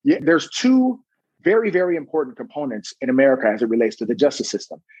Yeah, there's two very, very important components in America as it relates to the justice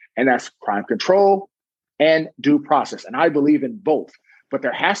system, and that's crime control and due process. And I believe in both, but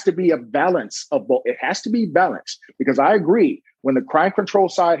there has to be a balance of both. It has to be balanced because I agree when the crime control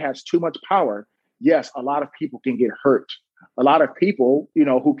side has too much power, yes, a lot of people can get hurt. A lot of people,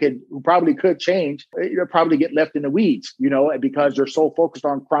 who probably could change, probably get left in the weeds, because you're so focused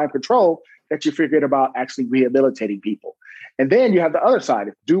on crime control that you forget about actually rehabilitating people. And then you have the other side.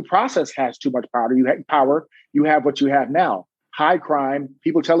 If due process has too much power, you have what you have now. High crime,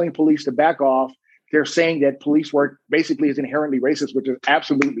 people telling police to back off. They're saying that police work basically is inherently racist, which is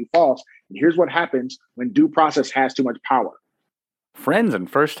absolutely false. And here's what happens when due process has too much power. Friends and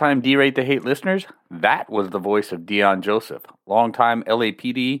first-time D-Rate the Hate listeners, that was the voice of Deon Joseph, longtime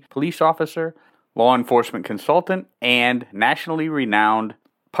LAPD police officer, law enforcement consultant, and nationally renowned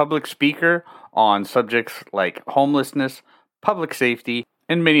public speaker on subjects like homelessness, public safety,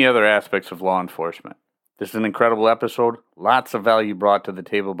 and many other aspects of law enforcement. This is an incredible episode, lots of value brought to the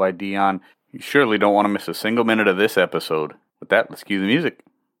table by Deon. You surely don't want to miss a single minute of this episode. With that, let's cue the music.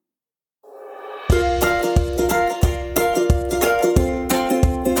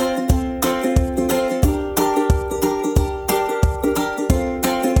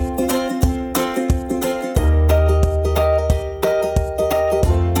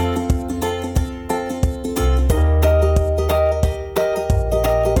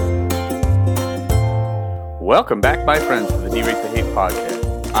 Welcome back, my friends, to the D-Rate the Hate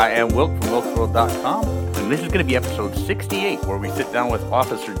podcast. I am Wilk from wilksworld.com, and this is going to be episode 68, where we sit down with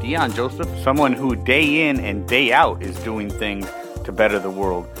Officer Deon Joseph, someone who day in and day out is doing things to better the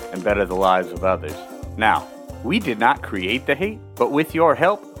world and better the lives of others. Now, we did not create the hate, but with your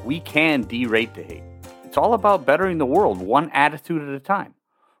help, we can derate the hate. It's all about bettering the world, one attitude at a time.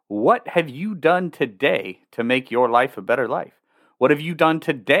 What have you done today to make your life a better life? What have you done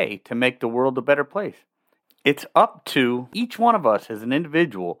today to make the world a better place? It's up to each one of us as an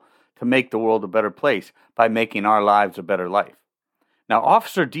individual to make the world a better place by making our lives a better life. Now,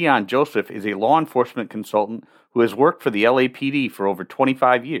 Officer Deon Joseph is a law enforcement consultant who has worked for the LAPD for over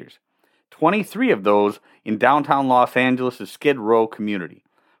 25 years, 23 of those in downtown Los Angeles' Skid Row community.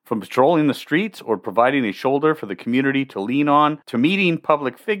 From patrolling the streets or providing a shoulder for the community to lean on, to meeting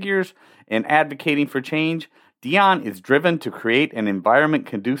public figures and advocating for change, Deon is driven to create an environment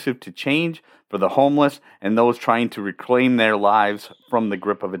conducive to change for the homeless and those trying to reclaim their lives from the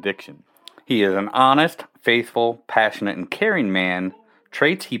grip of addiction. He is an honest, faithful, passionate, and caring man,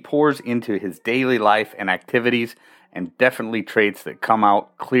 traits he pours into his daily life and activities, and definitely traits that come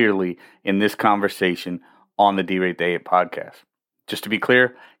out clearly in this conversation on the D-Rate the Hate podcast. Just to be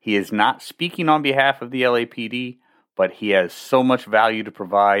clear, he is not speaking on behalf of the LAPD, but he has so much value to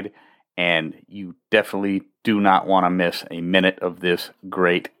provide, and you definitely do not want to miss a minute of this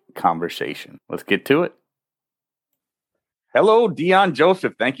great conversation. Let's get to it. Hello, Deon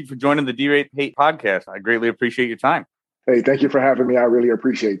Joseph. Thank you for joining the D-Rate the Hate podcast. I greatly appreciate your time. Hey, thank you for having me. I really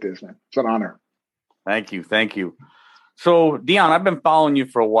appreciate this, man. It's an honor. Thank you. So, Deon, I've been following you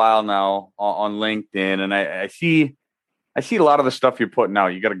for a while now on LinkedIn, and I see a lot of the stuff you're putting out.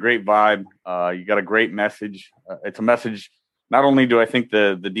 You got a great vibe. You got a great message. It's a message not only do I think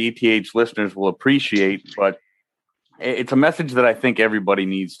the DTH listeners will appreciate, but it's a message that I think everybody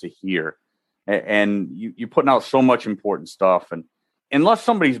needs to hear. And you're putting out so much important stuff. And unless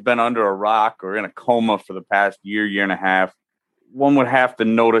somebody's been under a rock or in a coma for the past year and a half, one would have to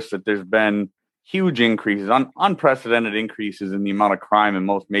notice that there's been huge increases, unprecedented increases in the amount of crime in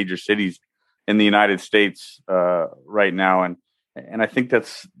most major cities in the United States right now. And I think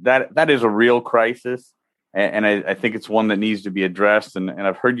that is a real crisis. And I think it's one that needs to be addressed. And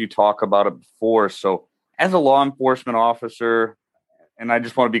I've heard you talk about it before. So as a law enforcement officer, and I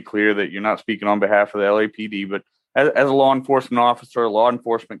just want to be clear that you're not speaking on behalf of the LAPD, but as a law enforcement officer, a law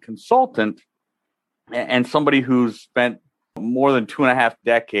enforcement consultant, and somebody who's spent more than 2.5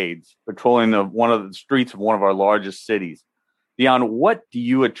 decades patrolling one of the streets of one of our largest cities, Deon, what do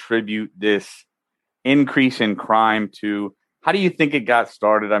you attribute this increase in crime to? How do you think it got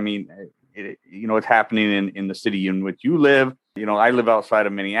started? I mean, it's happening in the city in which you live. I live outside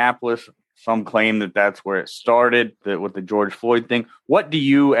of Minneapolis. Some claim that that's where it started with the George Floyd thing. What do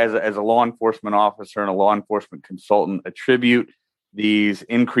you, as a law enforcement officer and a law enforcement consultant, attribute these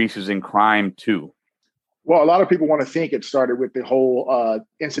increases in crime to? Well, a lot of people want to think it started with the whole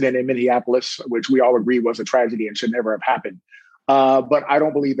incident in Minneapolis, which we all agree was a tragedy and should never have happened. But I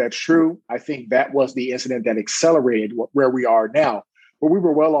don't believe that's true. I think that was the incident that accelerated where we are now. But we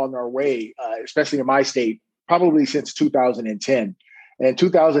were well on our way, especially in my state, probably since 2010. And in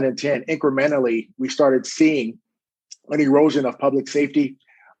 2010, incrementally, we started seeing an erosion of public safety.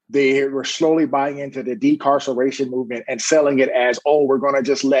 They were slowly buying into the decarceration movement and selling it as, oh, we're going to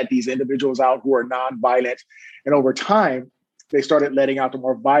just let these individuals out who are nonviolent. And over time, they started letting out the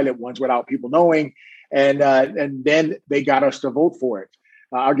more violent ones without people knowing. And then they got us to vote for it.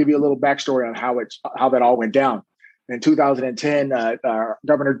 I'll give you a little backstory on how that all went down. In 2010,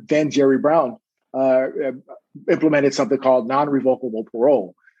 Governor then Jerry Brown implemented something called non-revocable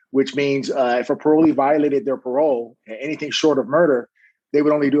parole, which means if a parolee violated their parole, anything short of murder, they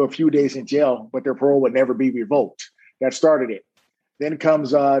would only do a few days in jail, but their parole would never be revoked. That started it. Then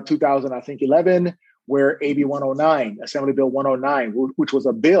comes 2011, where AB 109, Assembly Bill 109, which was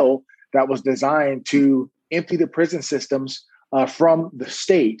a bill that was designed to empty the prison systems from the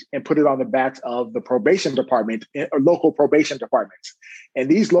state and put it on the backs of the probation department or local probation departments. And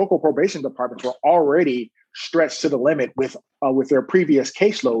these local probation departments were already stretched to the limit with their previous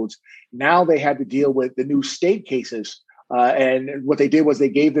caseloads. Now they had to deal with the new state cases. And what they did was they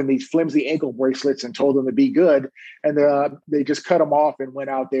gave them these flimsy ankle bracelets and told them to be good. And they just cut them off and went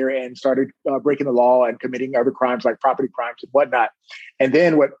out there and started breaking the law and committing other crimes like property crimes and whatnot. And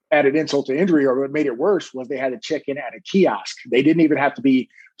then what added insult to injury, or what made it worse, was they had to check in at a kiosk. They didn't even have to be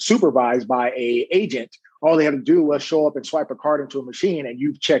supervised by an agent. All they had to do was show up and swipe a card into a machine and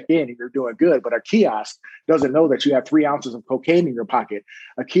you've checked in and you're doing good. But a kiosk doesn't know that you have 3 ounces of cocaine in your pocket.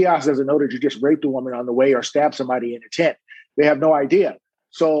 A kiosk doesn't know that you just raped a woman on the way or stabbed somebody in a tent. They have no idea.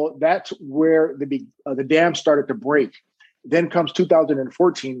 So that's where the dam started to break. Then comes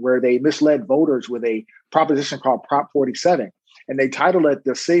 2014, where they misled voters with a proposition called Prop 47, and they titled it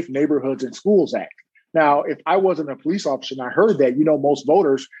the Safe Neighborhoods and Schools Act. Now, if I wasn't a police officer and I heard that, most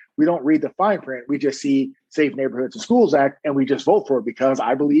voters, we don't read the fine print. We just see Safe Neighborhoods and Schools Act and we just vote for it, because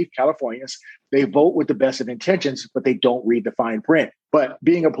I believe Californians, they vote with the best of intentions, but they don't read the fine print. But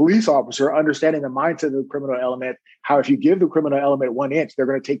being a police officer, understanding the mindset of the criminal element, how if you give the criminal element 1 inch, they're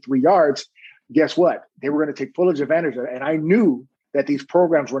going to take 3 yards. Guess what? They were going to take full advantage of it. And I knew that these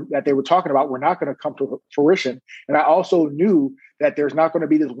programs that they were talking about were not going to come to fruition. And I also knew that there's not going to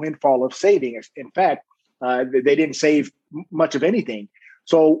be this windfall of saving. In fact, they didn't save much of anything.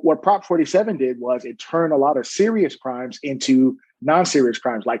 So what Prop 47 did was it turned a lot of serious crimes into non-serious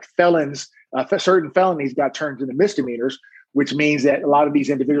crimes, like felons. Certain felonies got turned into misdemeanors, which means that a lot of these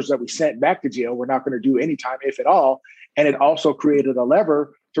individuals that we sent back to jail were not going to do any time, if at all. And it also created a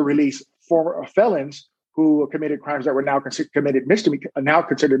lever to release former felons who committed crimes that were now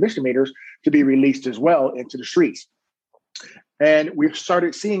considered misdemeanors to be released as well into the streets. And we've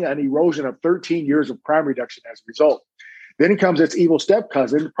started seeing an erosion of 13 years of crime reduction as a result. Then comes its evil step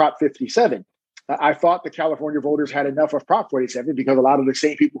cousin, Prop 57. I thought the California voters had enough of Prop 47 because a lot of the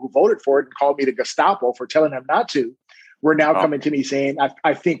same people who voted for it and called me the Gestapo for telling them not to were now coming to me saying,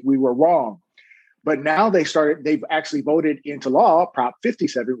 I think we were wrong. But now they've actually voted into law Prop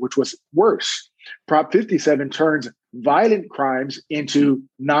 57, which was worse. Prop 57 turns violent crimes into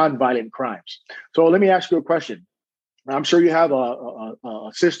non-violent crimes. So let me ask you a question. I'm sure you have a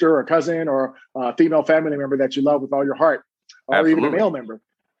sister or a cousin or a female family member that you love with all your heart, or Absolutely. even a male member.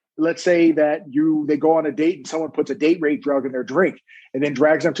 Let's say that they go on a date and someone puts a date rape drug in their drink and then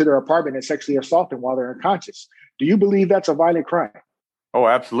drags them to their apartment and sexually assaults them while they're unconscious. Do you believe that's a violent crime? Oh,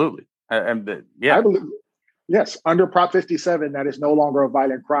 absolutely. Yeah. I believe, yes. Under Prop 57, that is no longer a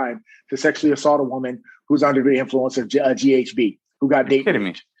violent crime to sexually assault a woman who's under the influence of GHB, who got date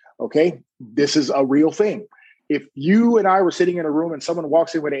raped. Okay? This is a real thing. If you and I were sitting in a room and someone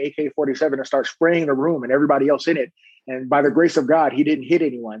walks in with an AK-47 and starts spraying the room and everybody else in it, and by the grace of God, he didn't hit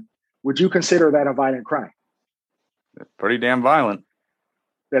anyone, would you consider that a violent crime? That's pretty damn violent.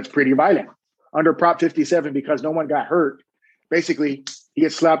 That's pretty violent. Under Prop 57, because no one got hurt, basically, he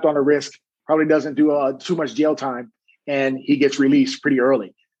gets slapped on the wrist, probably doesn't do too much jail time, and he gets released pretty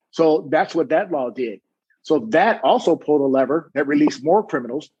early. So that's what that law did. So that also pulled a lever that released more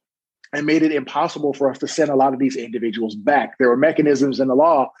criminals and made it impossible for us to send a lot of these individuals back. There were mechanisms in the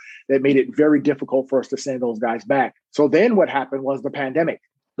law that made it very difficult for us to send those guys back. So then what happened was the pandemic.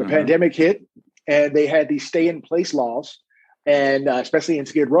 The pandemic hit, and they had these stay-in-place laws, and especially in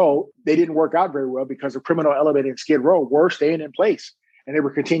Skid Row, they didn't work out very well because the criminal element in Skid Row were staying in place, and they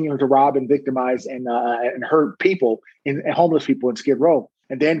were continuing to rob and victimize and hurt people, and homeless people in Skid Row.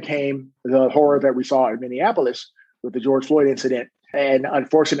 And then came the horror that we saw in Minneapolis with the George Floyd incident. And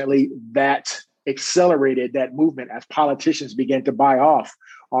unfortunately, that accelerated that movement as politicians began to buy off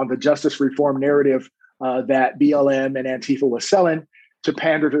on the justice reform narrative that BLM and Antifa was selling to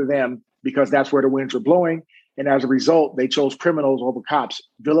pander to them because that's where the winds were blowing. And as a result, they chose criminals over cops,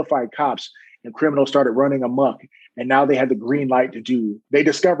 vilified cops, and criminals started running amok. And now they had the green light they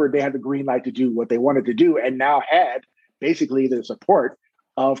discovered they had the green light to do what they wanted to do, and now had basically the support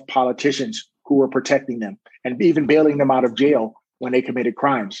of politicians who were protecting them and even bailing them out of jail when they committed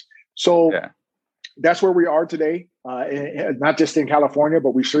crimes. So that's where we are today, not just in California,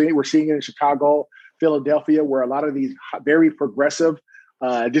 but we're seeing it in Chicago, Philadelphia, where a lot of these very progressive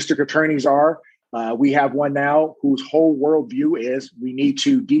district attorneys are. We have one now whose whole worldview is we need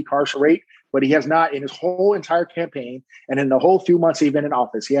to decarcerate, but he has not, in his whole entire campaign and in the whole few months he's been in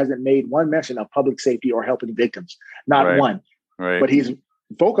office, he hasn't made one mention of public safety or helping victims, not one. Right. But he's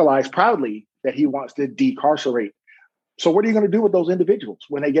vocalized proudly that he wants to decarcerate. So what are you going to do with those individuals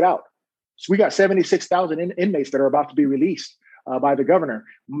when they get out? So we got 76,000 inmates that are about to be released by the governor,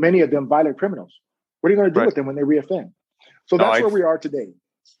 many of them violent criminals. What are you going to do with them when they reoffend? So that's where we are today.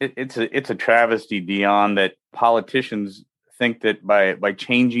 It's a travesty, Dion, that politicians think that by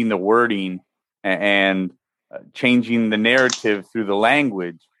changing the wording and changing the narrative through the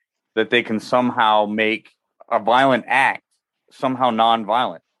language, that they can somehow make a violent act somehow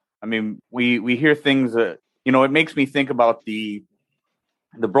nonviolent. I mean, we hear things that, it makes me think about the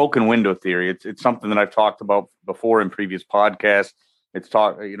broken window theory. It's something that I've talked about before in previous podcasts. I've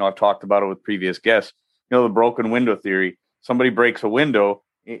talked about it with previous guests. The broken window theory. Somebody breaks a window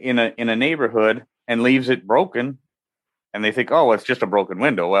in a neighborhood and leaves it broken, and they think, oh, it's just a broken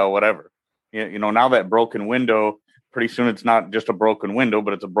window. Well, whatever. Now that broken window, pretty soon it's not just a broken window,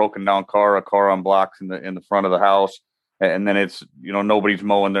 but it's a broken down car, a car on blocks in the front of the house. And then it's, nobody's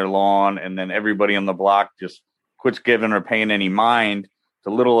mowing their lawn. And then everybody on the block just quits giving or paying any mind to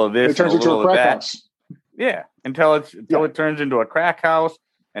little of this. It turns into a crack house. Yeah. Until it turns into a crack house.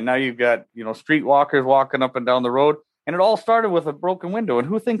 And now you've got, streetwalkers walking up and down the road. And it all started with a broken window. And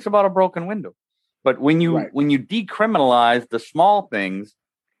who thinks about a broken window? But when you decriminalize the small things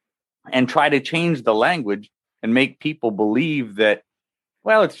and try to change the language and make people believe that,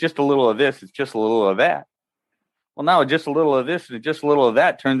 well, it's just a little of this, it's just a little of that. Well, now just a little of this and just a little of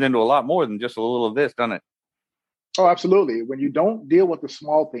that turns into a lot more than just a little of this, doesn't it? Oh, absolutely. When you don't deal with the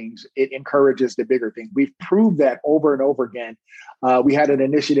small things, it encourages the bigger things. We've proved that over and over again. We had an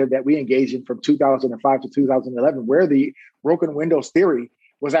initiative that we engaged in from 2005 to 2011, where the broken windows theory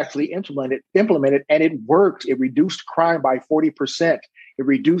was actually implemented, and it worked. It reduced crime by 40%. It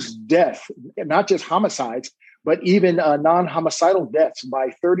reduced death, not just homicides, but even non-homicidal deaths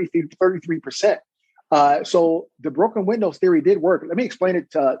by 33%. So the broken windows theory did work. Let me explain it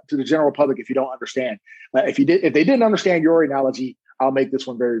to the general public if you don't understand. If they didn't understand your analogy, I'll make this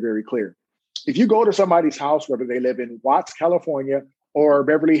one very, very clear. If you go to somebody's house, whether they live in Watts, California, or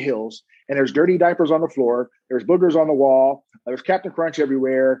Beverly Hills, and there's dirty diapers on the floor, there's boogers on the wall, there's Captain Crunch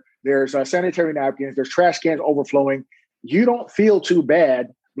everywhere, there's sanitary napkins, there's trash cans overflowing, you don't feel too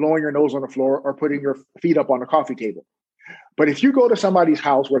bad blowing your nose on the floor or putting your feet up on the coffee table. But if you go to somebody's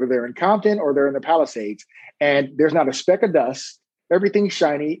house, whether they're in Compton or they're in the Palisades, and there's not a speck of dust, everything's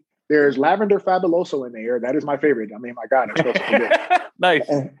shiny, there's lavender fabuloso in the air. That is my favorite. I mean, my God, it smells so good. Nice.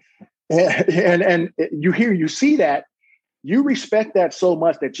 And you see that, you respect that so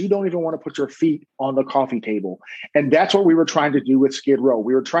much that you don't even want to put your feet on the coffee table. And that's what we were trying to do with Skid Row.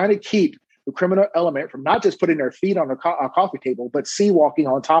 We were trying to keep the criminal element from not just putting their feet on a coffee table, but sea walking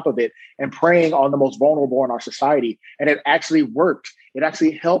on top of it and preying on the most vulnerable in our society. And it actually worked. It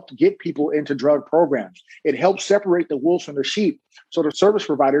actually helped get people into drug programs. It helped separate the wolves from the sheep so the service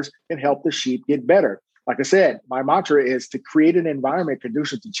providers can help the sheep get better. Like I said, my mantra is to create an environment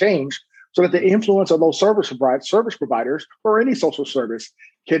conducive to change so that the influence of those service providers or any social service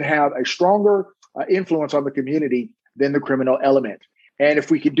can have a stronger influence on the community than the criminal element. And if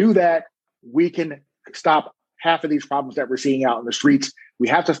we can do that, we can stop half of these problems that we're seeing out in the streets. We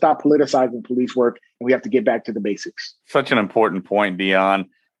have to stop politicizing police work, and we have to get back to the basics. Such an important point, Dion.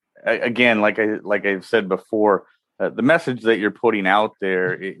 Again, like I've said before, the message that you're putting out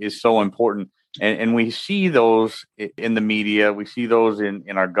there is so important. And we see those in the media. We see those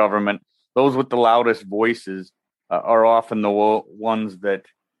in our government. Those with the loudest voices are often the ones that,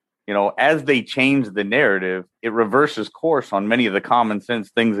 as they change the narrative, it reverses course on many of the common sense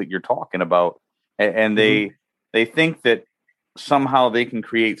things that you're talking about. And they think that somehow they can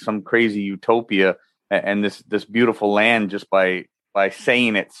create some crazy utopia and this beautiful land just by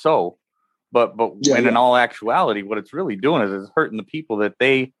saying it so. But in all actuality, what it's really doing is it's hurting the people that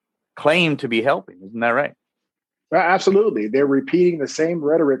they claim to be helping. Isn't that right? Absolutely. They're repeating the same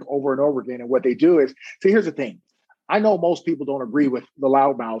rhetoric over and over again. And what they do is, see, here's the thing. I know most people don't agree with the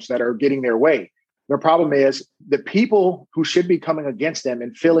loudmouths that are getting their way. The problem is the people who should be coming against them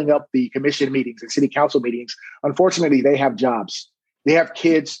and filling up the commission meetings and city council meetings, unfortunately, they have jobs. They have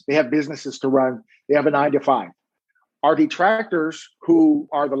kids. They have businesses to run. They have a 9-to-5. Our detractors, who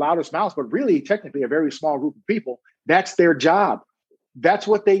are the loudest mouths, but really technically a very small group of people, that's their job. that's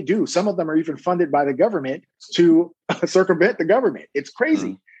what they do. Some of them are even funded by the government to circumvent the government. It's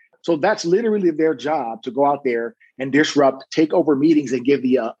crazy. So that's literally their job, to go out there and disrupt, take over meetings, and give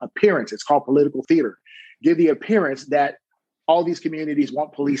the appearance. It's called political theater. Give the appearance that all these communities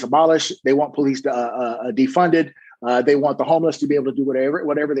want police abolished. They want police defunded. They want the homeless to be able to do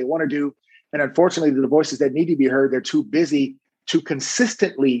whatever they want to do. And unfortunately, the voices that need to be heard, they're too busy to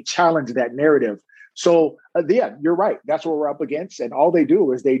consistently challenge that narrative. So yeah, you're right. That's what we're up against. And all they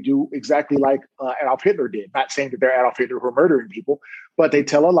do is they do exactly like Adolf Hitler did. Not saying that they're Adolf Hitler who are murdering people, but they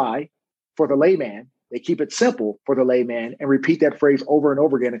tell a lie for the layman. They keep it simple for the layman and repeat that phrase over and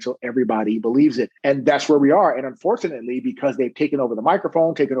over again until everybody believes it. And that's where we are. And unfortunately, because they've taken over the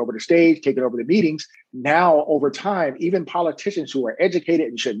microphone, taken over the stage, taken over the meetings, now over time, even politicians who are educated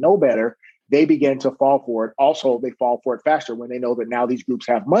and should know better, they begin to fall for it. Also, they fall for it faster when they know that now these groups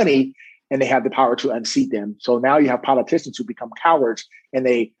have money and they have the power to unseat them. So now you have politicians who become cowards and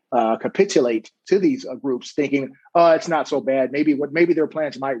they capitulate to these groups thinking, oh, it's not so bad. Maybe their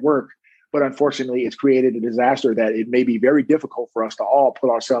plans might work. But unfortunately, it's created a disaster that it may be very difficult for us to all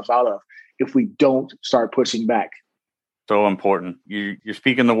pull ourselves out of if we don't start pushing back. So important. You're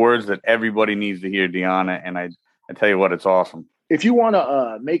speaking the words that everybody needs to hear, Deon. And I tell you what, it's awesome. If you want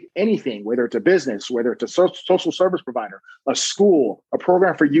to make anything, whether it's a business, whether it's a social service provider, a school, a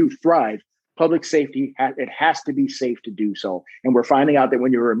program for youth thrive, public safety, it has to be safe to do so. And we're finding out that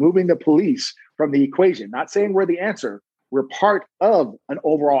when you're removing the police from the equation, not saying we're the answer, we're part of an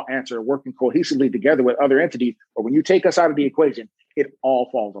overall answer, working cohesively together with other entities. But when you take us out of the equation, it all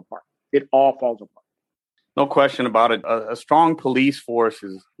falls apart. It all falls apart. No question about it. A strong police force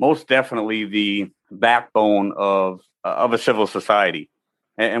is most definitely the backbone of a civil society.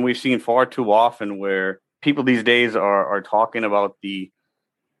 And we've seen far too often where people these days are talking about the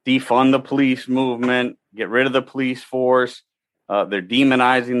defund the police movement, get rid of the police force. They're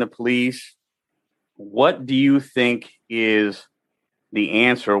demonizing the police. What do you think is the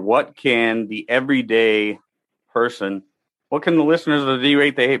answer? What can the everyday person, what can the listeners of the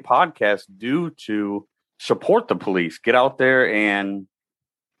D-Rate the Hate podcast do to support the police? Get out there and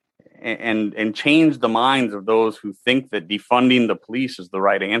change the minds of those who think that defunding the police is the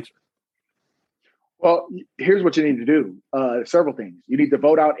right answer. Well, here's what you need to do. Several things. You need to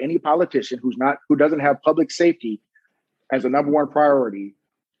vote out any politician who doesn't have public safety as a number one priority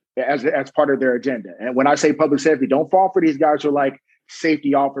as part of their agenda. And when I say public safety, don't fall for these guys who are like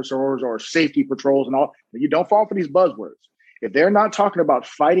safety officers or safety patrols and all. You don't fall for these buzzwords. If they're not talking about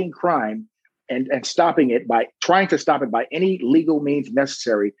fighting crime and stopping it by trying to stop it by any legal means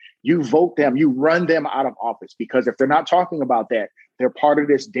necessary, you vote them, you run them out of office. Because if they're not talking about that, they're part of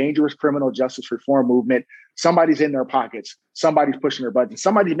this dangerous criminal justice reform movement. Somebody's in their pockets. Somebody's pushing their buttons.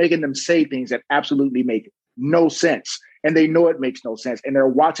 Somebody's making them say things that absolutely make no sense. And they know it makes no sense. And they're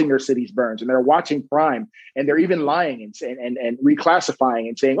watching their cities burn, and they're watching crime, and they're even lying and reclassifying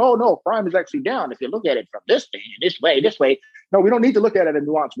and saying, oh, no, crime is actually down if you look at it from this thing, this way. No, we don't need to look at it in a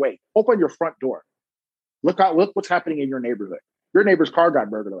nuanced way. Open your front door. Look what's happening in your neighborhood. Your neighbor's car got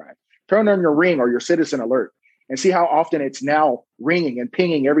burglarized. Turn on your Ring or your Citizen Alert and see how often it's now ringing and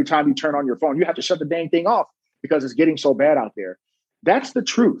pinging every time you turn on your phone. You have to shut the dang thing off because it's getting so bad out there. That's the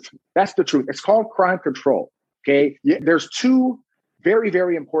truth. That's the truth. It's called crime control. Okay. There's two very,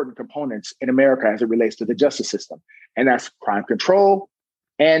 very important components in America as it relates to the justice system, and that's crime control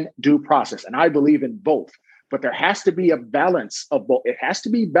and due process. And I believe in both, but there has to be a balance of both. It has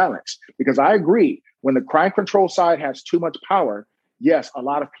to be balanced because I agree when the crime control side has too much power, yes, a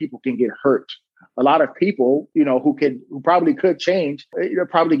lot of people can get hurt. A lot of people, who probably could change,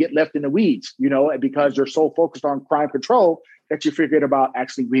 probably get left in the weeds, because they're so focused on crime control that you forget about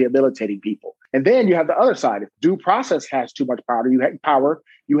actually rehabilitating people. And then you have the other side. If due process has too much power,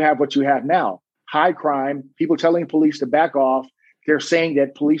 you have what you have now. High crime, people telling police to back off. They're saying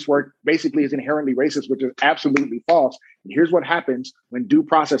that police work basically is inherently racist, which is absolutely false. And here's what happens when due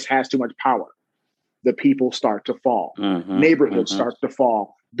process has too much power. The people start to fall. Neighborhoods start to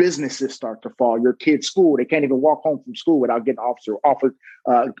fall. Businesses start to fall. Your kid's school, they can't even walk home from school without getting offered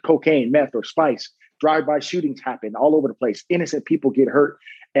cocaine, meth, or spice. Drive-by shootings happen all over the place. Innocent people get hurt,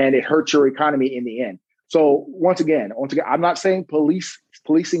 and it hurts your economy in the end. So once again, I'm not saying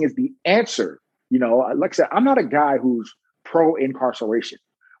policing is the answer. Like I said, I'm not a guy who's pro-incarceration.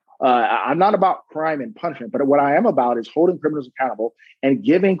 I'm not about crime and punishment, but what I am about is holding criminals accountable and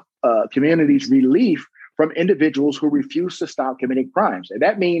giving communities relief from individuals who refuse to stop committing crimes. And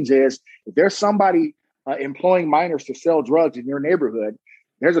that means is if there's somebody employing minors to sell drugs in your neighborhood,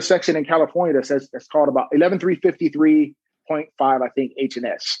 there's a section in California that says it's called about 11353.5, I think,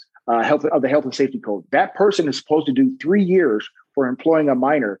 H&S, of the Health and Safety Code. That person is supposed to do 3 years for employing a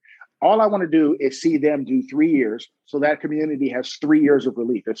minor. All I want to do is see them do 3 years so that community has 3 years of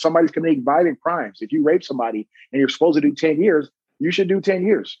relief. If somebody's committing violent crimes, if you rape somebody and you're supposed to do 10 years, you should do 10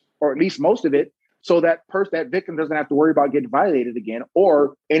 years, or at least most of it, so that that victim doesn't have to worry about getting violated again,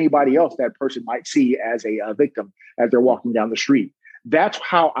 or anybody else that person might see as a victim as they're walking down the street. That's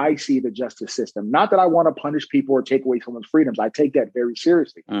how I see the justice system. Not that I want to punish people or take away someone's freedoms. I take that very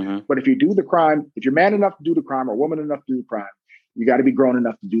seriously. But if you do the crime, if you're man enough to do the crime or woman enough to do the crime, you got to be grown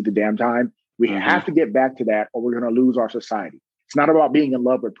enough to do the damn time. We have to get back to that, or we're going to lose our society. It's not about being in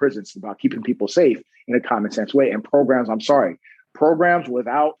love with prisons. It's about keeping people safe in a common sense way. And programs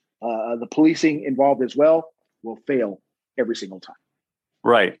without the policing involved as well will fail every single time.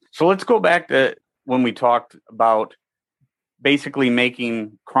 Right. So let's go back to when we talked about basically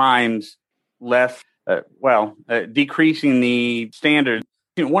making crimes less, decreasing the standards.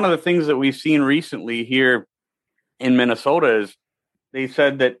 One of the things that we've seen recently here in Minnesota is they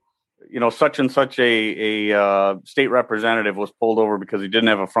said that, such and such a state representative was pulled over because he didn't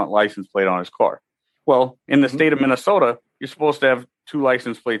have a front license plate on his car. Well, in the state of Minnesota, you're supposed to have 2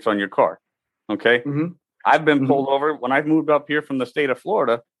 license plates on your car. Okay. I've been pulled over when I've moved up here from the state of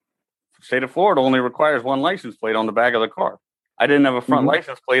Florida. The state of Florida only requires 1 license plate on the back of the car. I didn't have a front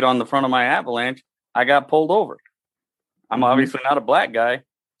license plate on the front of my Avalanche. I got pulled over. I'm obviously not a black guy,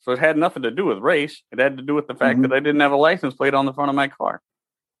 so it had nothing to do with race. It had to do with the fact that I didn't have a license plate on the front of my car.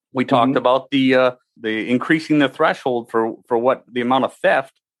 We talked about the increasing the threshold for what the amount of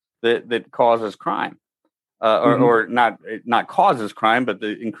theft that causes crime, or not causes crime, but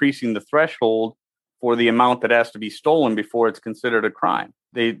the increasing the threshold for the amount that has to be stolen before it's considered a crime.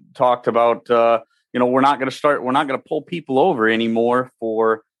 They talked about we're not going to pull people over anymore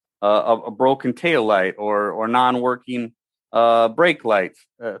for a broken tail light or non-working brake lights,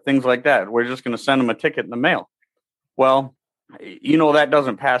 things like that. We're just going to send them a ticket in the mail. Well, that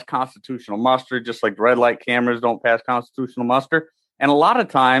doesn't pass constitutional muster, just like red light cameras don't pass constitutional muster. And a lot of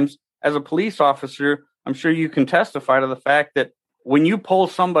times, as a police officer, I'm sure you can testify to the fact that when you pull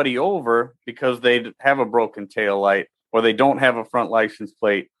somebody over because they have a broken tail light, or they don't have a front license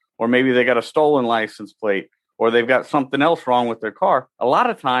plate, or maybe they got a stolen license plate, or they've got something else wrong with their car, a lot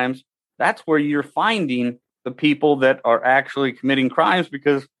of times that's where you're finding the people that are actually committing crimes,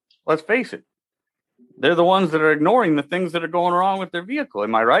 because let's face it, they're the ones that are ignoring the things that are going wrong with their vehicle.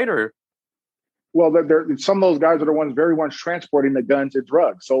 Am I right? Or well, some of those guys are the very ones transporting the guns and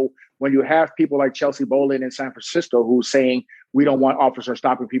drugs. So when you have people like Chelsea Bolin in San Francisco who's saying we don't want officers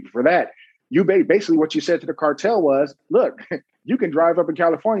stopping people for that, you basically what you said to the cartel was, look, you can drive up in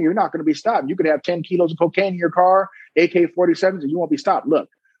California, you're not going to be stopped. You could have 10 kilos of cocaine in your car, AK-47s, and you won't be stopped. Look,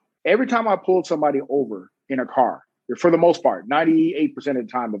 every time I pulled somebody over in a car, for the most part, 98% of the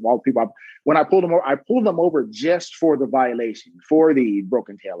time of all people, when I pulled them over just for the violation, for the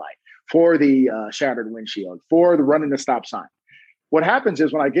broken taillight, for the shattered windshield, for the running the stop sign. What happens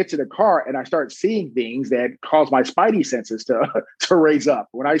is when I get to the car and I start seeing things that cause my spidey senses to raise up.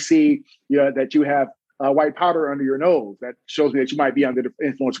 When I see that you have white powder under your nose, that shows me that you might be under the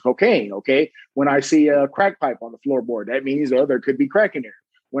influence of cocaine. Okay. When I see a crack pipe on the floorboard, that means there could be crack in there.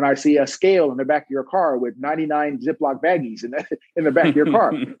 When I see a scale in the back of your car with 99 Ziploc baggies in the back of your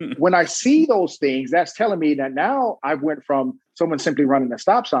car, when I see those things, that's telling me that now I went from someone simply running a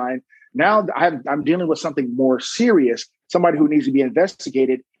stop sign. Now I'm dealing with something more serious, somebody who needs to be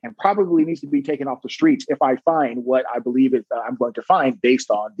investigated and probably needs to be taken off the streets if I find what I believe I'm going to find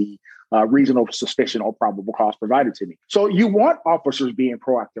based on the reasonable suspicion or probable cause provided to me. So you want officers being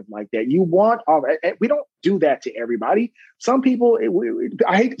proactive like that. We don't do that to everybody. Some people,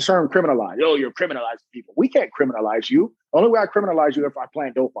 I hate the term criminalize. Oh, you're criminalizing people. We can't criminalize you. The only way I criminalize you if I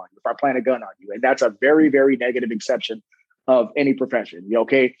plant dope on you, if I plant a gun on you. And that's a very, very negative exception of any profession.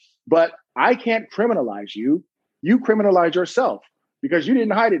 Okay. But I can't criminalize you. You criminalize yourself because you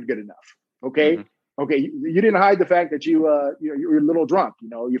didn't hide it good enough. Okay. Okay. You didn't hide the fact that you're a little drunk.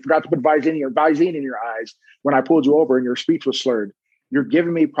 You forgot to put Visine in your eyes when I pulled you over and your speech was slurred. You're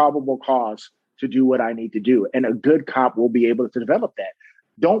giving me probable cause to do what I need to do. And a good cop will be able to develop that.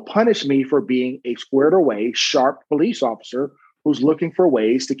 Don't punish me for being a squared away, sharp police officer who's looking for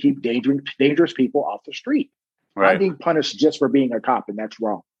ways to keep dangerous people off the street. Right. I'm being punished just for being a cop, and that's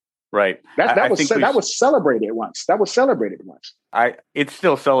wrong. Right. That was celebrated once. It's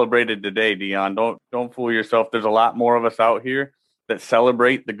still celebrated today, Dion. Don't fool yourself. There's a lot more of us out here that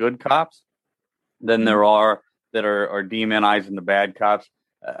celebrate the good cops than there are that are demonizing the bad cops.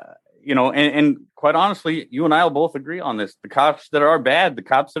 And quite honestly, you and I will both agree on this. The cops that are bad, the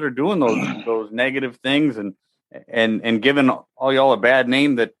cops that are doing those negative things and giving all y'all a bad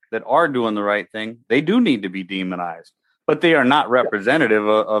name that are doing the right thing, they do need to be demonized. but they are not representative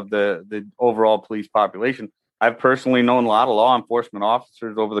of the overall police population. I've personally known a lot of law enforcement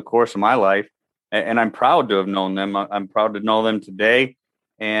officers over the course of my life, and I'm proud to have known them. I'm proud to know them today,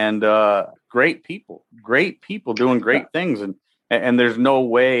 and great people doing great things, and there's no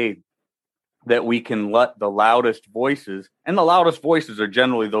way that we can let the loudest voices, and the loudest voices are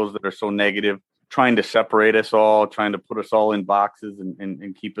generally those that are so negative, trying to separate us all, trying to put us all in boxes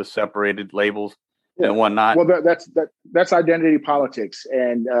and keep us separated, labels and whatnot. Well, that's identity politics,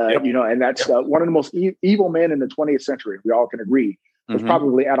 and and that's one of the most evil men in the 20th century. We all can agree was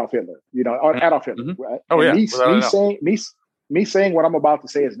probably Adolf Hitler. Adolf Hitler. Right? Oh, and yeah. Me saying what I'm about to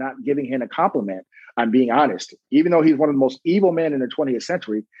say is not giving him a compliment. I'm being honest. Even though he's one of the most evil men in the 20th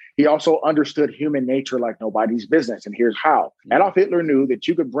century, he also understood human nature like nobody's business. And here's how. Adolf Hitler knew that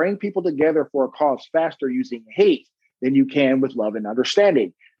you could bring people together for a cause faster using hate than you can with love and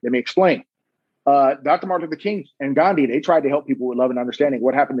understanding. Let me explain. Dr. Martin Luther King and Gandhi, they tried to help people with love and understanding.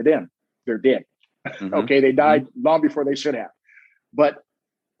 What happened to them? They're dead. Okay, they died long before they should have. But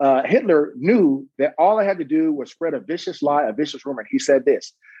Hitler knew that all I had to do was spread a vicious lie, a vicious rumor. He said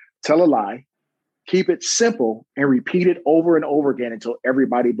this: tell a lie, keep it simple, and repeat it over and over again until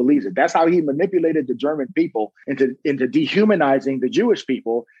everybody believes it. That's how he manipulated the German people into dehumanizing the Jewish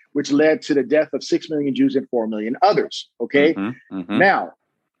people, which led to the death of 6 million Jews and 4 million others. Okay. Now,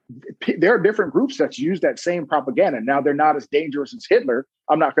 there are different groups that use that same propaganda. Now, they're not as dangerous as Hitler.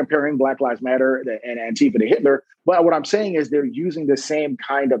 I'm not comparing Black Lives Matter and Antifa to Hitler, but what I'm saying is they're using the same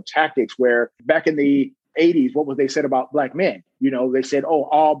kind of tactics where back in the 80s, what was they said about black men? They said, oh,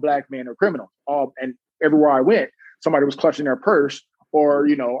 all black men are criminals. And everywhere I went, somebody was clutching their purse or,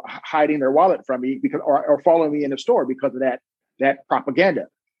 hiding their wallet from me because or following me in the store because of that propaganda.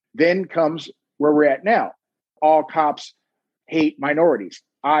 Then comes where we're at now. All cops hate minorities.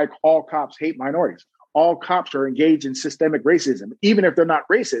 All cops hate minorities. All cops are engaged in systemic racism. Even if they're not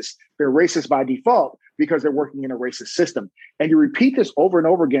racist, they're racist by default because they're working in a racist system. And you repeat this over and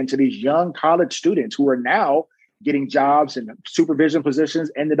over again to these young college students who are now getting jobs and supervision positions,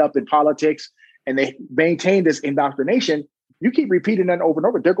 ended up in politics, and they maintain this indoctrination. You keep repeating that over and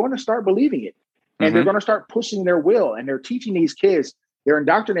over. They're going to start believing it. And they're going to start pushing their will. And they're teaching these kids, they're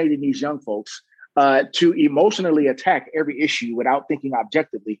indoctrinating these young folks to emotionally attack every issue without thinking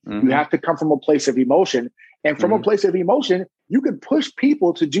objectively. You have to come from a place of emotion. And from a place of emotion, you can push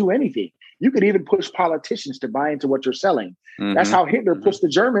people to do anything. You could even push politicians to buy into what you're selling. That's how Hitler pushed the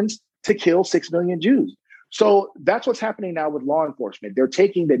Germans to kill 6 million Jews. So that's what's happening now with law enforcement. They're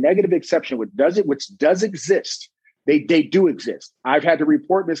taking the negative exception, which does exist. They do exist. I've had to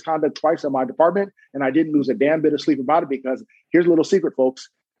report misconduct twice in my department, and I didn't lose a damn bit of sleep about it because here's a little secret, folks.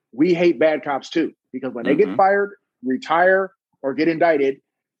 We hate bad cops too, because when they get fired, retire, or get indicted,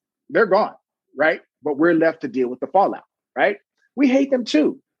 they're gone, right? But we're left to deal with the fallout, right? We hate them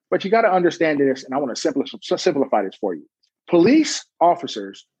too. But you got to understand this, and I want to simplify this for you. Police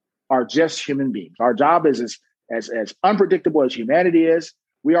officers are just human beings. Our job is as unpredictable as humanity is.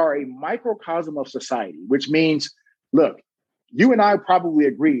 We are a microcosm of society, which means, look, you and I probably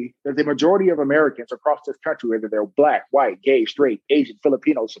agree that the majority of Americans across this country, whether they're Black, white, gay, straight, Asian,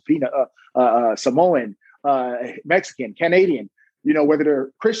 Filipino, Samoan, Mexican, Canadian, whether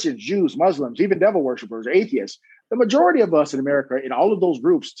they're Christians, Jews, Muslims, even devil worshipers, or atheists, the majority of us in America, in all of those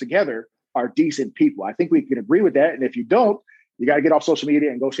groups together, are decent people. I think we can agree with that. And if you don't, you got to get off social media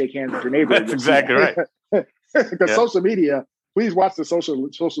and go shake hands with your neighbor. That's exactly right. Because social media, please watch the Social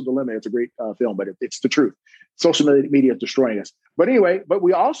Dilemma. It's a great film, but it's the truth. Social media is destroying us. But anyway,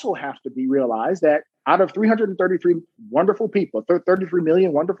 we also have to realize that out of 333 wonderful people, 33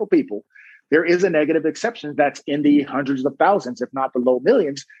 million wonderful people, there is a negative exception that's in the hundreds of thousands, if not the low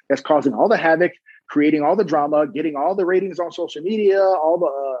millions, that's causing all the havoc, creating all the drama, getting all the ratings on social media, all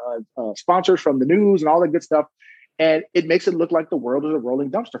the sponsors from the news and all that good stuff. And it makes it look like the world is a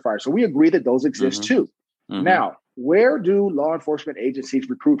rolling dumpster fire. So we agree that those exist too. Now, where do law enforcement agencies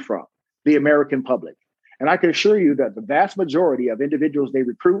recruit from? The American public. And I can assure you that the vast majority of individuals they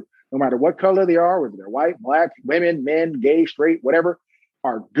recruit, no matter what color they are, whether they're white, Black, women, men, gay, straight, whatever,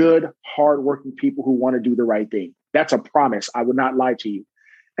 are good, hardworking people who want to do the right thing. That's a promise. I would not lie to you.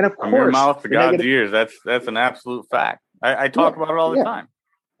 And of course, from your mouth to God's ears, that's an absolute fact. I talk about it all the time.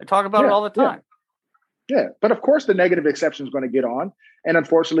 I talk about it all the time. Yeah, but of course the negative exception is going to get on. And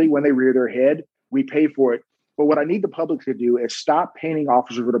unfortunately, when they rear their head, we pay for it. But what I need the public to do is stop painting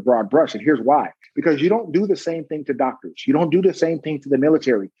officers with a broad brush. And here's why. Because you don't do the same thing to doctors. You don't do the same thing to the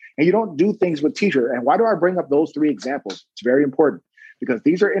military. And you don't do things with teachers. And why do I bring up those three examples? It's very important. Because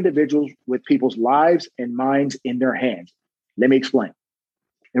these are individuals with people's lives and minds in their hands. Let me explain.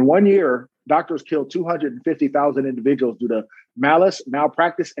 In 1 year, doctors killed 250,000 individuals due to malice,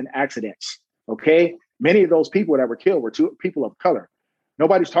 malpractice, and accidents. Okay. Many of those people that were killed were people of color.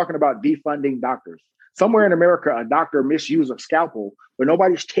 Nobody's talking about defunding doctors. Somewhere in America, a doctor misused a scalpel, but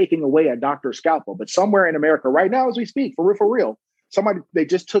nobody's taking away a doctor's scalpel. But somewhere in America right now, as we speak, for real, they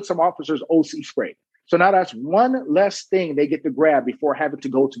just took some officers' OC spray. So now that's one less thing they get to grab before having to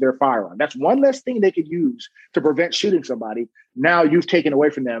go to their firearm. That's one less thing they could use to prevent shooting somebody. Now you've taken away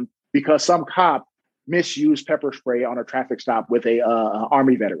from them because some cop misused pepper spray on a traffic stop with a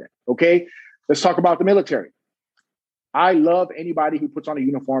Army veteran. Okay, let's talk about the military. I love anybody who puts on a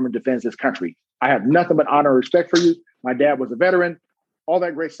uniform and defends this country. I have nothing but honor and respect for you. My dad was a veteran, all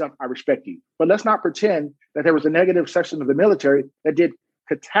that great stuff. I respect you. But let's not pretend that there was a negative section of the military that did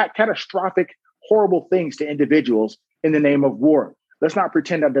catastrophic, horrible things to individuals in the name of war. Let's not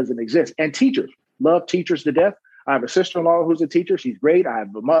pretend that doesn't exist. And teachers, love teachers to death. I have a sister-in-law who's a teacher. She's great. I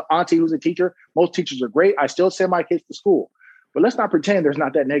have an auntie who's a teacher. Most teachers are great. I still send my kids to school. But let's not pretend there's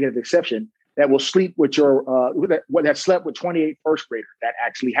not that negative exception that will sleep with that slept with 28 first graders. That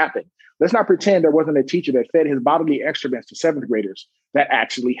actually happened. Let's not pretend there wasn't a teacher that fed his bodily excrements to seventh graders. That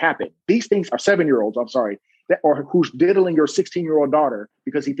actually happened. These things are 7-year-olds, or who's diddling your 16-year-old daughter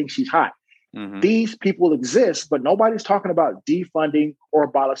because he thinks she's hot. Mm-hmm. These people exist, but nobody's talking about defunding or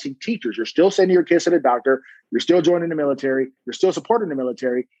abolishing teachers. You're still sending your kids to the doctor. You're still joining the military. You're still supporting the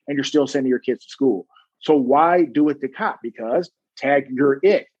military, and you're still sending your kids to school. So why do it to cop? Because tag, you're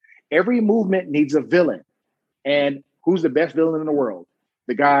it. Every movement needs a villain. And who's the best villain in the world?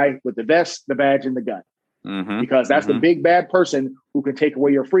 The guy with the vest, the badge, and the gun. Mm-hmm. Because that's the big bad person who can take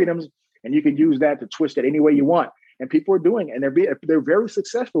away your freedoms, and you can use that to twist it any way you want. And people are doing it, and they're very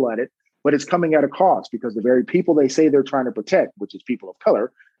successful at it, but it's coming at a cost because the very people they say they're trying to protect, which is people of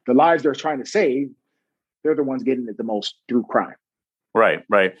color, the lives they're trying to save, they're the ones getting it the most through crime. Right.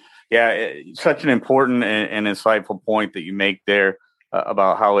 Yeah, such an important and insightful point that you make there.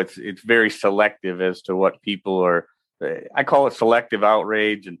 About how it's very selective as to what people are. I call it selective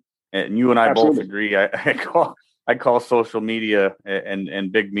outrage, and you and I Absolutely. Both agree. I call social media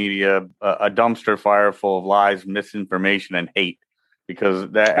and big media a dumpster fire full of lies, misinformation, and hate, because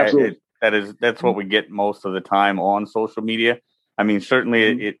that's what we get most of the time on social media. I mean,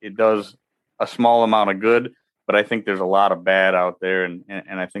 certainly it does a small amount of good, but I think there's a lot of bad out there, and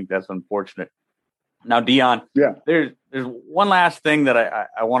I think that's unfortunate. Now, Deon, there's one last thing that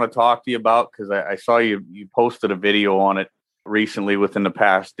I want to talk to you about, because I saw you posted a video on it recently within the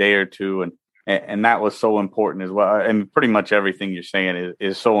past day or two, and that was so important as well. And pretty much everything you're saying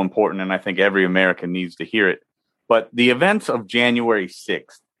is so important, and I think every American needs to hear it. But the events of January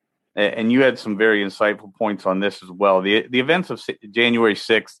 6th, and you had some very insightful points on this as well. The events of January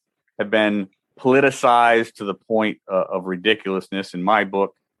 6th have been politicized to the point of ridiculousness in my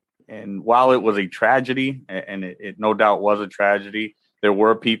book. And while it was a tragedy, and it no doubt was a tragedy, there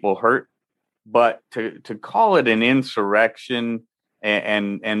were people hurt. But to call it an insurrection,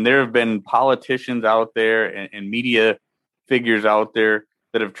 and there have been politicians out there and media figures out there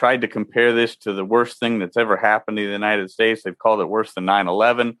that have tried to compare this to the worst thing that's ever happened to the United States. They've called it worse than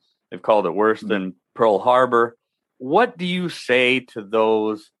 9/11. They've called it worse than Pearl Harbor. What do you say to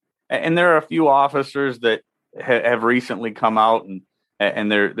those? And there are a few officers that have recently come out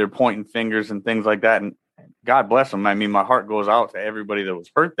and they're pointing fingers and things like that. And God bless them. I mean, my heart goes out to everybody that was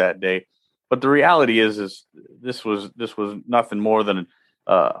hurt that day. But the reality is this was nothing more than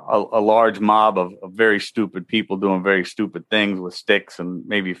a large mob of very stupid people doing very stupid things with sticks and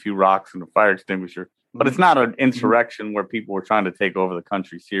maybe a few rocks and a fire extinguisher. But it's not an insurrection where people were trying to take over the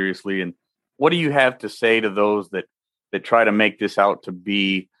country seriously. And what do you have to say to those that try to make this out to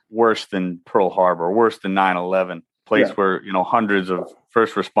be worse than Pearl Harbor, worse than 9/11? Place where hundreds of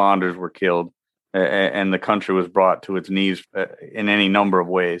first responders were killed, and the country was brought to its knees in any number of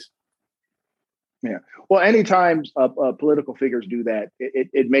ways. Yeah. Well, anytime political figures do that,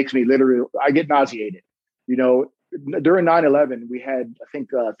 it makes me I get nauseated. During 9/11, we had, I think,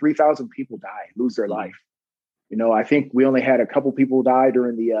 3,000 people lose their life. I think we only had a couple people die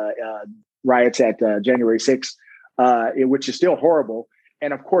during the riots at January 6th, which is still horrible.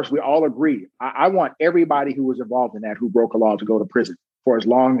 And of course, we all agree. I want everybody who was involved in that, who broke a law, to go to prison for as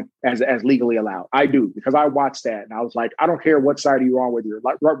long as legally allowed. I do, because I watched that and I was like, I don't care what side you're on, whether you're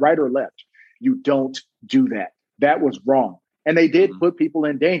right or left. You don't do that. That was wrong. And they did put people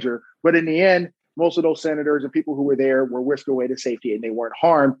in danger. But in the end, most of those senators and people who were there were whisked away to safety and they weren't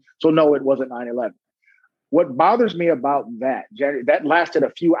harmed. So no, it wasn't 9/11. What bothers me about that lasted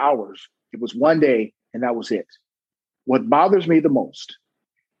a few hours. It was one day and that was it. What bothers me the most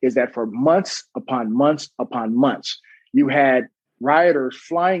is that for months upon months upon months, you had rioters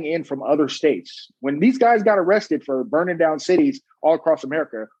flying in from other states. When these guys got arrested for burning down cities all across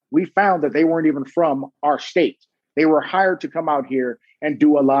America, we found that they weren't even from our state. They were hired to come out here and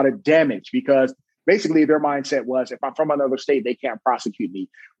do a lot of damage because basically their mindset was, if I'm from another state, they can't prosecute me.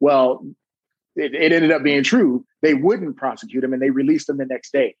 Well, it ended up being true. They wouldn't prosecute him, and they released him the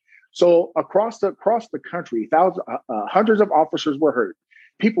next day. So across the country, hundreds of officers were hurt.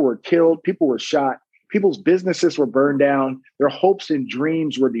 People were killed. People were shot. People's businesses were burned down. Their hopes and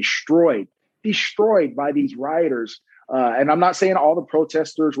dreams were destroyed by these rioters. And I'm not saying all the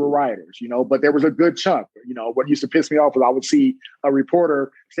protesters were rioters, but there was a good chunk. What used to piss me off was I would see a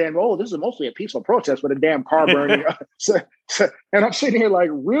reporter saying, "Oh, this is mostly a peaceful protest with a damn car burning." And I'm sitting here like,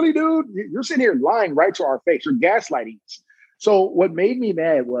 really, dude? You're sitting here lying right to our face. You're gaslighting us. So what made me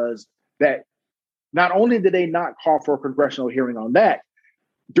mad was that not only did they not call for a congressional hearing on that,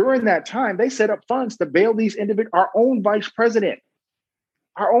 during that time, they set up funds to bail these individuals. Our own vice president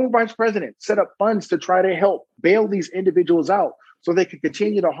set up funds to try to help bail these individuals out so they could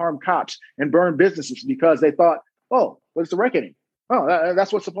continue to harm cops and burn businesses because they thought, oh, what's the reckoning? Oh,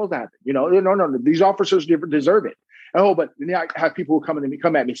 that's what's supposed to happen. No, these officers deserve it. Oh, but then I have people who come at me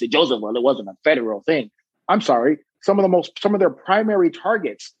and say, Joseph, well, it wasn't a federal thing. I'm sorry. Some of their primary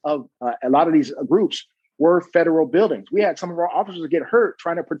targets of a lot of these groups were federal buildings. We had some of our officers get hurt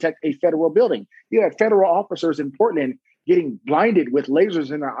trying to protect a federal building. You had federal officers in Portland getting blinded with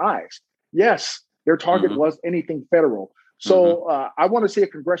lasers in their eyes. Yes, their target was anything federal. So I want to see a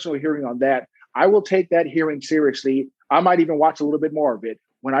congressional hearing on that. I will take that hearing seriously. I might even watch a little bit more of it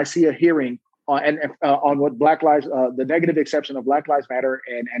when I see a hearing on what Black Lives, the negative exception of Black Lives Matter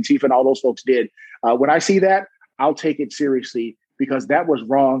and Antifa and all those folks did. When I see that, I'll take it seriously because that was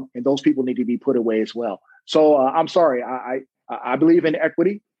wrong and those people need to be put away as well. So I'm sorry. I believe in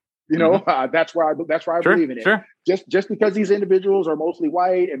equity. That's why I believe in it. Sure. Just because these individuals are mostly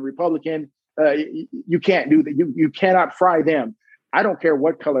white and Republican, you can't do that. You cannot fry them. I don't care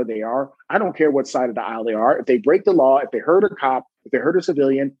what color they are. I don't care what side of the aisle they are. If they break the law, if they hurt a cop, if they hurt a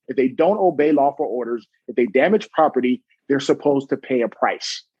civilian, if they don't obey lawful orders, if they damage property, they're supposed to pay a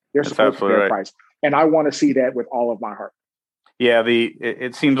price. They're supposed to pay a price. And I want to see that with all of my heart. Yeah,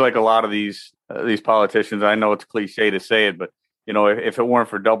 it seems like a lot of these politicians, I know it's cliche to say it, but if it weren't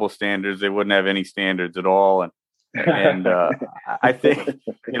for double standards, they wouldn't have any standards at all. And I think,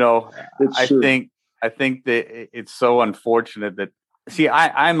 I think that it's so unfortunate that,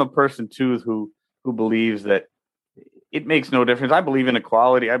 I'm a person too who believes that it makes no difference. I believe in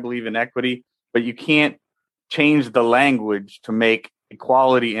equality. I believe in equity, but you can't change the language to make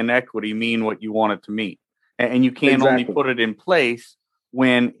equality and equity mean what you want it to mean. And you can't only put it in place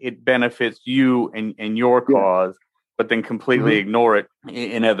when it benefits you and your cause, but then completely ignore it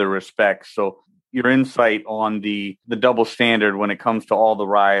in other respects. So your insight on the double standard when it comes to all the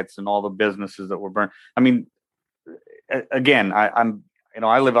riots and all the businesses that were burned. I mean, again,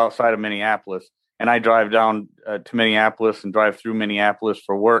 I live outside of Minneapolis, and I drive down to Minneapolis and drive through Minneapolis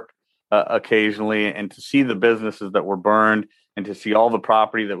for work occasionally, and to see the businesses that were burned and to see all the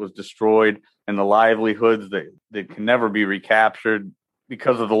property that was destroyed and the livelihoods that can never be recaptured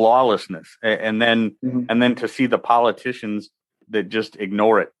because of the lawlessness. And then to see the politicians that just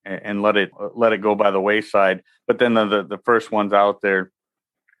ignore it and let it go by the wayside. But then the first ones out there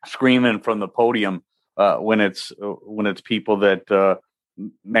screaming from the podium when it's people that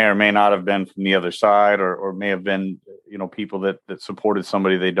may or may not have been from the other side or may have been, people that supported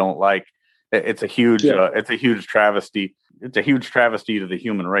somebody they don't like. It's a huge travesty. It's a huge travesty to the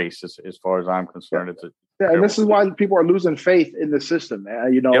human race, as far as I'm concerned. And this is why people are losing faith in the system.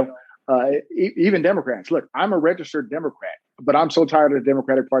 Even Democrats. Look, I'm a registered Democrat, but I'm so tired of the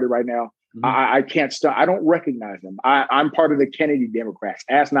Democratic Party right now. I can't stop. I don't recognize them. I'm part of the Kennedy Democrats.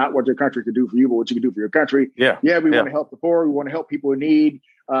 Ask not what your country could do for you, but what you can do for your country. We want to help the poor. We want to help people in need.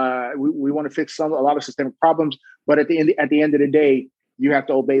 We want to fix a lot of systemic problems. But at the end of the day, you have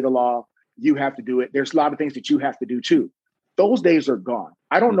to obey the law. You have to do it. There's a lot of things that you have to do too. Those days are gone.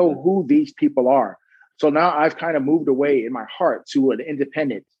 I don't know who these people are. So now I've kind of moved away in my heart to an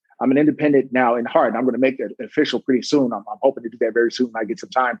independent. I'm an independent now in heart. I'm going to make it official pretty soon. I'm hoping to do that very soon when I get some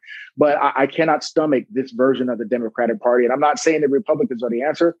time. But I cannot stomach this version of the Democratic Party. And I'm not saying that Republicans are the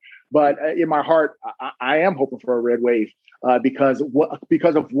answer, but in my heart, I am hoping for a red wave because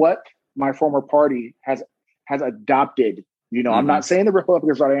of what my former party has adopted. I'm not saying the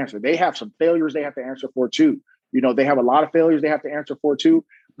Republicans are the answer. They have some failures they have to answer for too. They have a lot of failures they have to answer for too.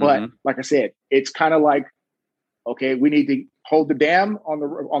 But like I said, it's kind of like, okay, we need to hold the dam on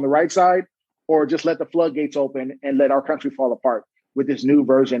the right side, or just let the floodgates open and let our country fall apart with this new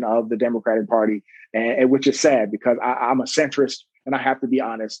version of the Democratic Party, and which is sad because I'm a centrist and I have to be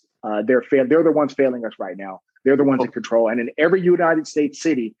honest, they're the ones failing us right now. They're the ones in control. And in every United States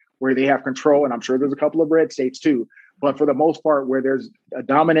city where they have control, and I'm sure there's a couple of red states too, but for the most part, where there's a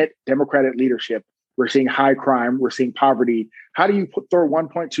dominant Democratic leadership, we're seeing high crime, we're seeing poverty. How do you throw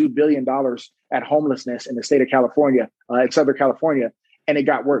 $1.2 billion at homelessness in the state of California, in Southern California, and it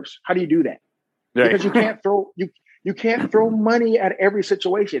got worse? How do you do that? Right. Because you can't throw money at every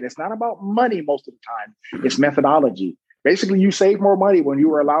situation. It's not about money most of the time. It's methodology. Basically, you save more money when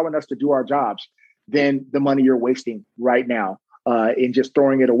you are allowing us to do our jobs than the money you're wasting right now in just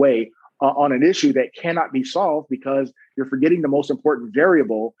throwing it away on an issue that cannot be solved because you're forgetting the most important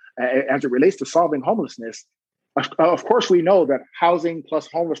variable as it relates to solving homelessness. Of course, we know that housing plus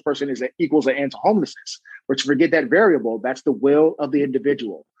homeless person equals an end to homelessness, but you forget that variable. That's the will of the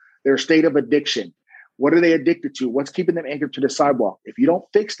individual, their state of addiction. What are they addicted to? What's keeping them anchored to the sidewalk? If you don't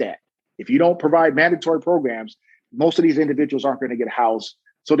fix that, if you don't provide mandatory programs, most of these individuals aren't going to get housed.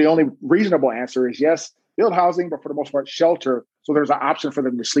 So the only reasonable answer is yes, build housing, but for the most part, shelter. So there's an option for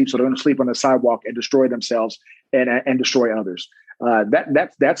them to sleep. So they're going to sleep on the sidewalk and destroy themselves and destroy others.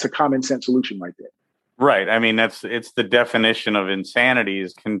 That's a common sense solution right there. Right. I mean, it's the definition of insanity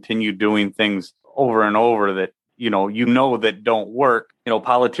is continue doing things over and over that, that don't work.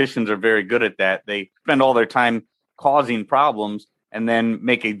 Politicians are very good at that. They spend all their time causing problems and then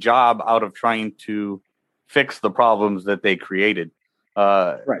make a job out of trying to fix the problems that they created.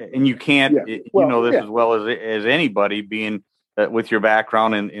 Right. And you can't, as well as anybody being with your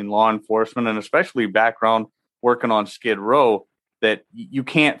background in law enforcement and especially background working on Skid Row, that you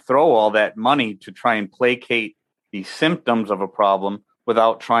can't throw all that money to try and placate the symptoms of a problem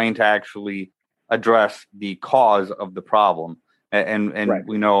without trying to actually address the cause of the problem. And right.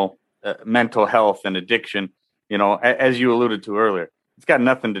 We know mental health and addiction, as you alluded to earlier, it's got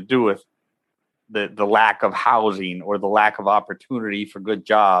nothing to do with the lack of housing or the lack of opportunity for good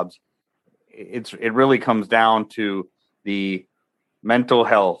jobs. It really comes down to the mental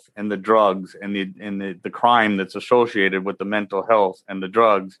health and the drugs and the crime that's associated with the mental health and the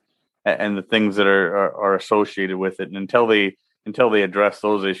drugs and the things that are associated with it. And until they address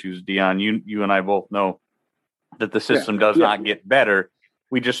those issues, Dion, you and I both know that the system does not get better.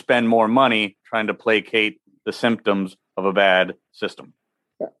 We just spend more money trying to placate the symptoms of a bad system.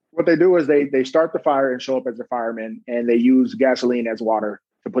 What they do is they start the fire and show up as a fireman, and they use gasoline as water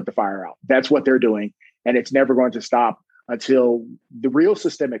to put the fire out. That's what they're doing. And it's never going to stop until the real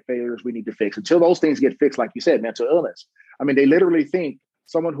systemic failures we need to fix, until those things get fixed, like you said, mental illness. I mean, they literally think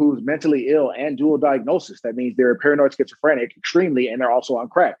someone who's mentally ill and dual diagnosis, that means they're paranoid schizophrenic extremely, and they're also on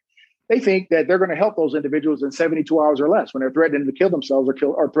crack. They think that they're going to help those individuals in 72 hours or less when they're threatening to kill themselves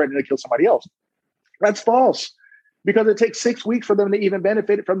or threatening to kill somebody else. That's false, because it takes 6 weeks for them to even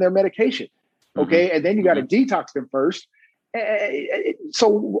benefit from their medication. Okay. Mm-hmm. And then you got to detox them first.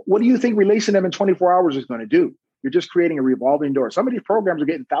 So what do you think releasing them in 24 hours is going to do? You're just creating a revolving door. Some of these programs are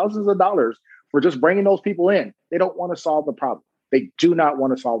getting thousands of dollars for just bringing those people in. They don't want to solve the problem. They do not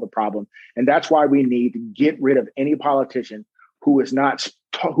want to solve the problem. And that's why we need to get rid of any politician who is not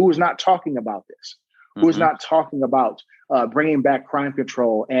talking about this, who is not talking about bringing back crime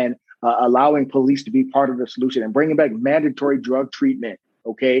control and allowing police to be part of the solution and bringing back mandatory drug treatment.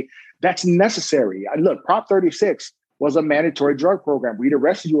 Okay, that's necessary. Look, Prop 36 was a mandatory drug program. We'd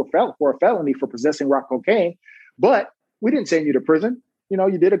arrested you for a felony for possessing rock cocaine, but we didn't send you to prison.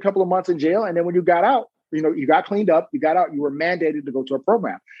 You did a couple of months in jail, and then when you got out, you got cleaned up, you got out, you were mandated to go to a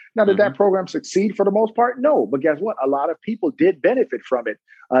program. Now, did that program succeed for the most part? No, but guess what? A lot of people did benefit from it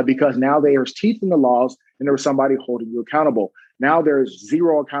because now there's teeth in the laws and there was somebody holding you accountable. Now there's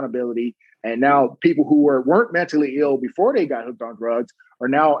zero accountability. And now people who weren't mentally ill before they got hooked on drugs are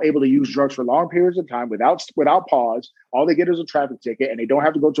now able to use drugs for long periods of time without pause. All they get is a traffic ticket and they don't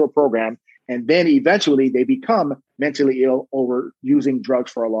have to go to a program. And then eventually they become mentally ill over using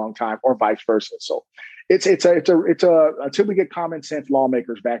drugs for a long time or vice versa. So it's until we get common sense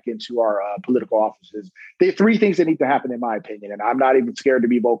lawmakers back into our political offices, there are three things that need to happen, in my opinion. And I'm not even scared to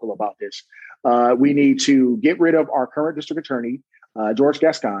be vocal about this. We need to get rid of our current district attorney, George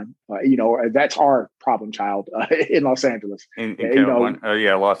Gascon. That's our problem child in Los Angeles.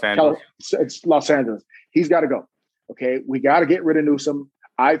 Los Angeles. It's Los Angeles. He's got to go. Okay, we got to get rid of Newsom.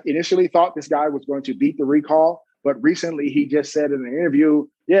 I initially thought this guy was going to beat the recall, but recently he just said in an interview,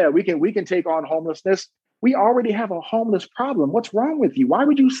 "Yeah, we can take on homelessness. We already have a homeless problem. What's wrong with you? Why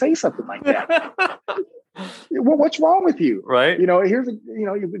would you say something like that? What's wrong with you? Right?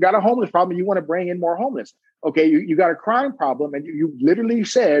 You've got a homeless problem. You want to bring in more homeless. Okay, you got a crime problem, and you literally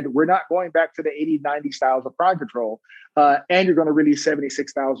said we're not going back to the 80, 90 styles of crime control, and you're going to release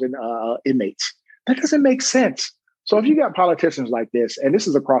 76,000 inmates. That doesn't make sense. So if you got politicians like this, and this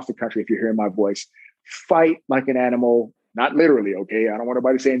is across the country, if you're hearing my voice, fight like an animal, not literally, okay? I don't want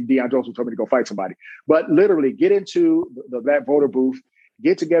anybody saying Deion Joseph told me to go fight somebody, but literally get into that voter booth,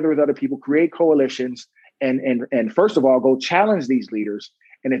 get together with other people, create coalitions, and first of all, go challenge these leaders.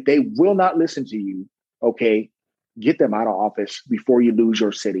 And if they will not listen to you, okay, get them out of office before you lose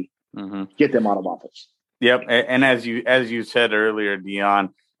your city. Mm-hmm. Get them out of office. Yep. And as you said earlier, Deion,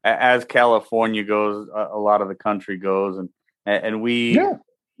 as California goes, a lot of the country goes, and we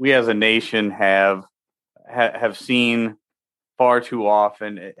as a nation have seen far too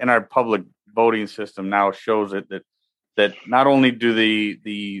often, and our public voting system now shows it that not only do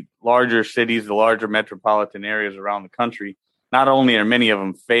the larger cities, the larger metropolitan areas around the country, not only are many of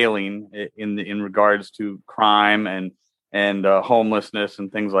them failing in regards to crime and homelessness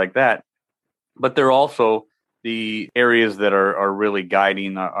and things like that, but they're also the areas that are really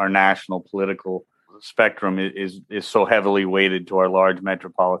guiding our national political spectrum is so heavily weighted to our large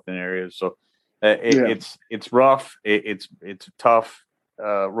metropolitan areas. So it's rough. It's a tough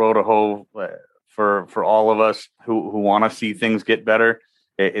road to hoe for all of us who want to see things get better.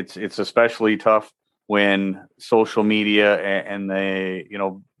 It's especially tough when social media and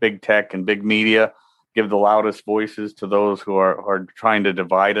the big tech and big media give the loudest voices to those who are trying to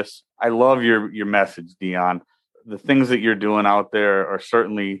divide us. I love your message, Deion. The things that you're doing out there are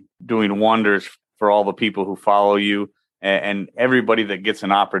certainly doing wonders for all the people who follow you, and everybody that gets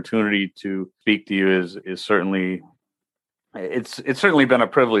an opportunity to speak to you is certainly it's certainly been a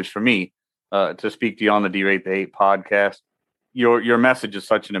privilege for me to speak to you on the D-Rate the Hate podcast. Your message is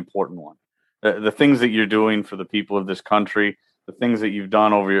such an important one. The things that you're doing for the people of this country, the things that you've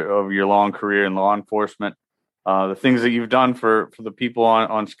done over your long career in law enforcement, the things that you've done for the people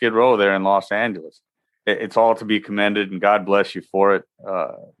on Skid Row there in Los Angeles. It's all to be commended, and God bless you for it.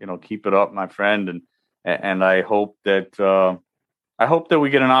 Keep it up, my friend, and I hope that we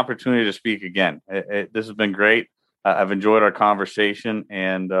get an opportunity to speak again. This has been great. I've enjoyed our conversation,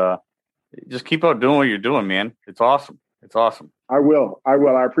 and just keep out doing what you're doing, man. It's awesome. It's awesome. I will. I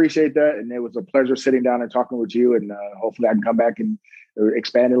appreciate that, and it was a pleasure sitting down and talking with you. And hopefully, I can come back and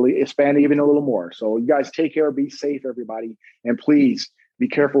expand even a little more. So, you guys take care. Be safe, everybody, and please be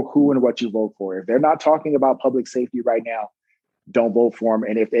careful who and what you vote for. If they're not talking about public safety right now, don't vote for them.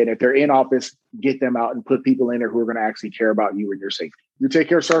 And if they're in office, get them out and put people in there who are going to actually care about you and your safety. You take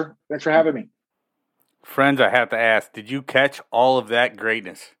care, sir. Thanks for having me. Friends, I have to ask, did you catch all of that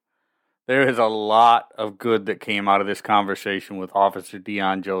greatness? There is a lot of good that came out of this conversation with Officer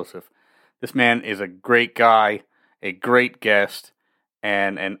Deion Joseph. This man is a great guy, a great guest,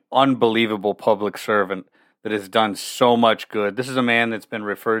 and an unbelievable public servant that has done so much good. This is a man that's been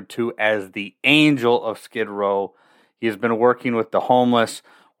referred to as the angel of Skid Row. He has been working with the homeless,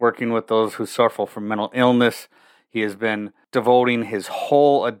 working with those who suffer from mental illness. He has been devoting his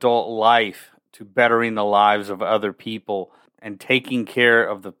whole adult life to bettering the lives of other people and taking care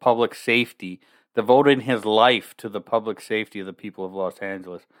of the public safety, devoting his life to the public safety of the people of Los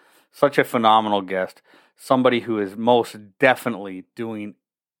Angeles. Such a phenomenal guest, somebody who is most definitely doing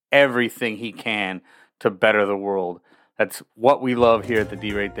everything he can to better the world. That's what we love here at the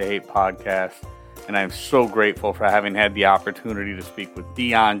D-Rate the Hate podcast, and I'm so grateful for having had the opportunity to speak with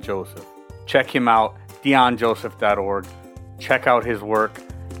Deion Joseph. Check him out, DeionJoseph.org. Check out his work.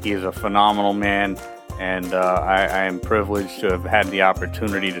 He is a phenomenal man, and I am privileged to have had the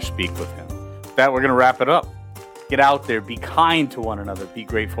opportunity to speak with him. With that, we're going to wrap it up. Get out there, be kind to one another, be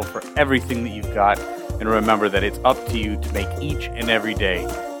grateful for everything that you've got, and remember that it's up to you to make each and every day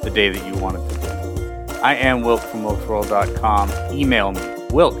the day that you want it to be. I am Wilk from Wilk'sWorld.com. Email me,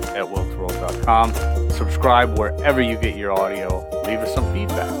 wilk@wilk'sworld.com. Subscribe wherever you get your audio. Leave us some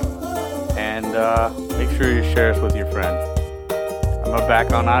feedback. And make sure you share us with your friends. I'm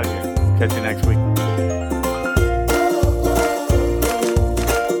back on out of here. Catch you next week.